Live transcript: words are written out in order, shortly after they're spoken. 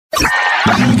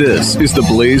This is the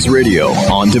Blaze Radio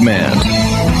on demand.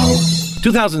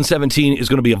 2017 is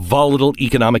going to be a volatile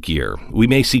economic year. We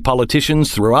may see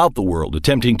politicians throughout the world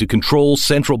attempting to control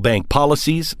central bank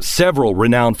policies. Several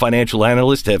renowned financial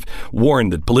analysts have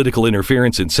warned that political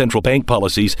interference in central bank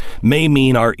policies may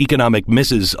mean our economic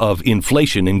misses of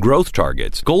inflation and growth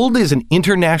targets. Gold is an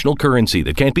international currency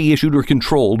that can't be issued or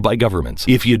controlled by governments.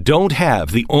 If you don't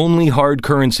have the only hard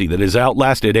currency that has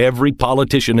outlasted every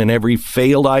politician and every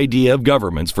failed idea of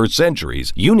governments for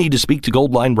centuries, you need to speak to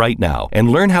Goldline right now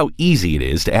and learn how easy it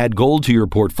is to add gold to your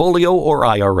portfolio or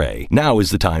IRA. Now is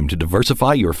the time to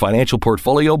diversify your financial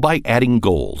portfolio by adding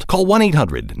gold. Call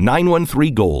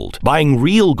 1-800-913-GOLD. Buying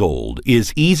real gold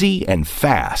is easy and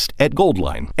fast at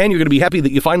Goldline. And you're going to be happy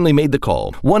that you finally made the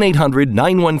call.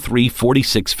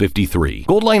 1-800-913-4653.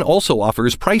 Goldline also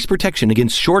offers price protection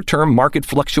against short-term market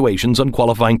fluctuations on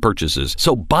qualifying purchases.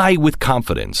 So buy with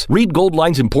confidence. Read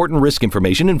Goldline's important risk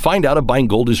information and find out if buying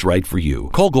gold is right for you.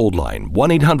 Call Goldline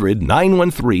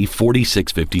 1-800-913-4653.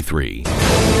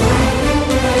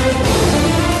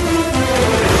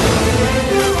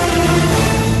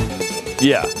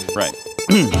 Yeah, right.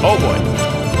 Oh boy.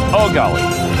 Oh golly.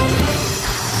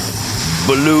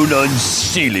 Balloon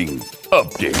unsealing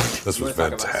update. This was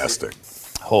fantastic.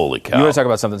 Holy cow. You want to talk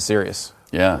about something serious?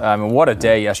 Yeah. I mean, what a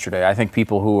day yesterday. I think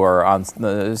people who are on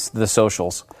the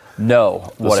socials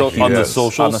know what a huge... On the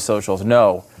socials? On the socials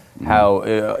know how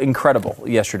incredible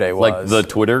yesterday was. Like the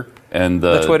Twitter and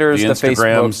the Twitters, the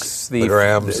Instagrams, Facebooks, the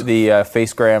Grams, the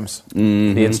Facegrams,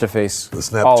 the Instaface, the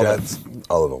Snapchats,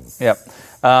 all of them. Yep.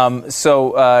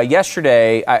 So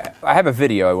yesterday, I have a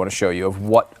video I want to show you of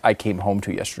what I came home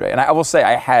to yesterday, and I will say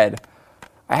I had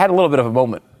a little bit of a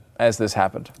moment as this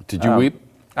happened. Did you weep?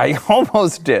 I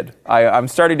almost did. I'm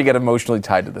starting to get emotionally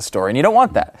tied to the story, and you don't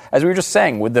want that, as we were just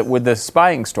saying with the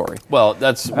spying story. Well,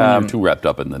 that's when you're too wrapped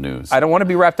up in the news. I don't want to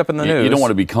be wrapped up in the news. You don't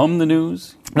want to become the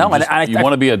news. No, you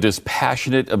want to be a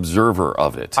dispassionate observer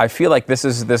of it. I feel like this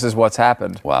is what's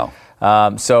happened. Wow.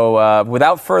 So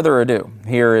without further ado,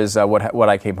 here is what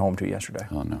I came home to yesterday.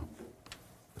 Oh no.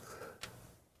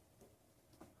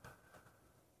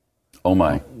 Oh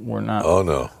my. We're not. Oh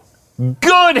no.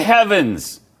 Good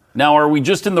heavens! Now, are we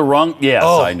just in the wrong? Yes,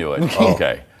 Oh. I knew it.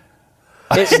 Okay.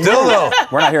 Still though.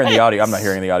 We're not hearing the audio. I'm not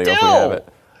hearing the audio if we have it.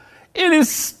 It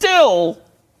is still.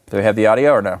 Do we have the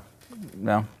audio or no?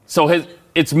 No. So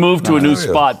it's moved to a new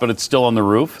spot, but it's still on the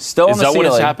roof? Still on the ceiling. Is that what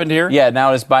has happened here? Yeah,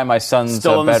 now it's by my son's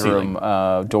Still on the bedroom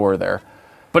door there.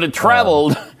 But it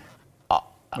traveled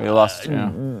We lost.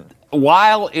 Yeah.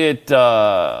 while it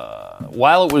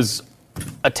was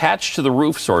attached to the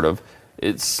roof, sort of.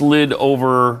 It slid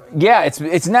over. Yeah,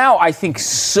 it's now, I think,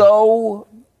 so...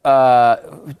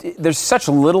 there's such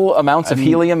little amounts of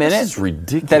helium in it. This is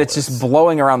ridiculous. That it's just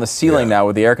blowing around the ceiling now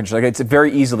with the air conditioner. Like, it's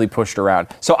very easily pushed around.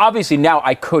 So obviously now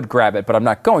I could grab it, but I'm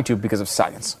not going to because of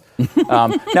science. Now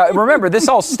remember, this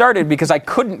all started because I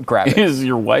couldn't grab it.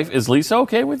 Is Lisa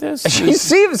okay with this? She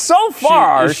seems so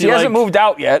far. She hasn't moved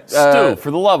out yet. Stu, for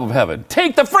the love of heaven,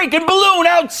 take the freaking balloon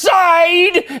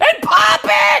outside and pop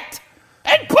it!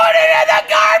 And put it in the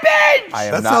garbage!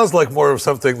 That sounds like more of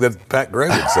something that Pat Gray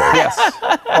would say. Yes.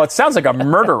 Well, it sounds like a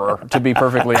murderer, to be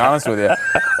perfectly honest with you.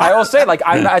 I will say, like,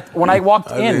 when I walked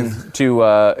into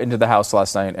the house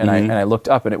last night and I looked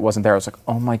up and it wasn't there, I was like,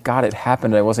 oh my God, it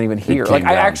happened. I wasn't even here. Like,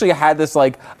 I actually had this,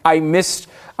 like, I missed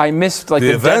like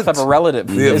the death of a relative.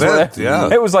 The event,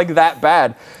 yeah. It was like that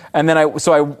bad. And then I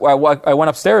went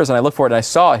upstairs and I looked for it and I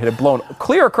saw it had blown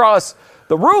clear across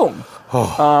the room.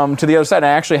 To the other side, and I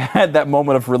actually had that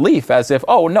moment of relief, as if,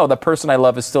 oh no, the person I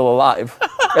love is still alive.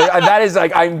 That is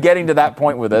like, I'm getting to that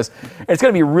point with this. And it's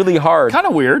going to be really hard. Kind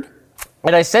of weird.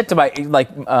 And I said to my,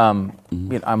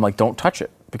 I'm like, don't touch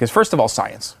it, because first of all,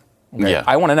 science. Okay? Yeah.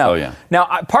 I want to know. Oh yeah. Now,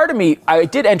 part of me, I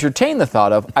did entertain the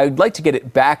thought of, I'd like to get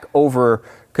it back over,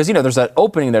 because there's that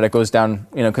opening there that goes down,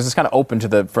 because it's kind of open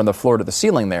from the floor to the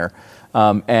ceiling there.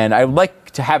 And I would like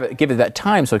to give it that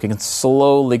time so it can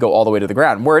slowly go all the way to the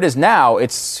ground. Where it is now,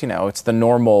 it's a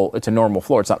normal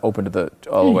floor. It's not open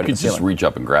all the way to the ceiling. You could just reach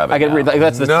up and grab it. I can read.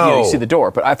 That's you see the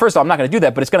door. But first of all, I'm not going to do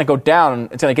that. But it's going to go down.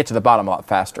 It's going to get to the bottom a lot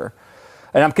faster.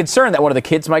 And I'm concerned that one of the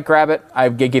kids might grab it. I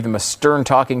gave him a stern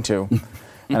talking to,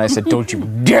 and I said, "Don't you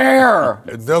dare!"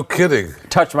 No kidding.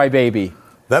 Touch my baby.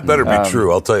 That better be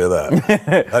true, I'll tell you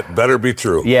that. That better be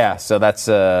true. Yeah, so that's,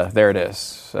 there it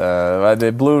is.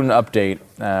 The balloon update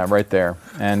right there.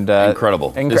 And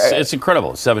incredible. It's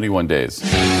incredible. 71 days.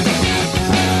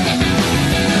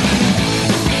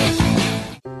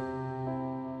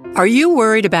 Are you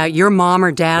worried about your mom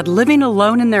or dad living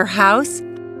alone in their house?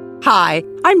 Hi,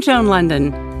 I'm Joan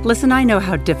London. Listen, I know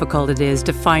how difficult it is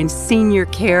to find senior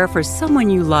care for someone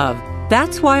you love.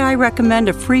 That's why I recommend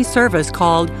a free service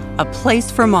called A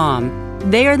Place for Mom.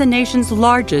 They are the nation's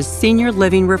largest senior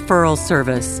living referral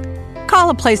service. Call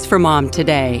A Place for Mom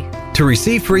today. To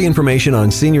receive free information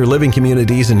on senior living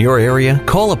communities in your area,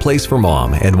 call A Place for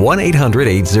Mom at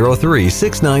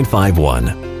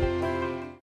 1-800-803-6951.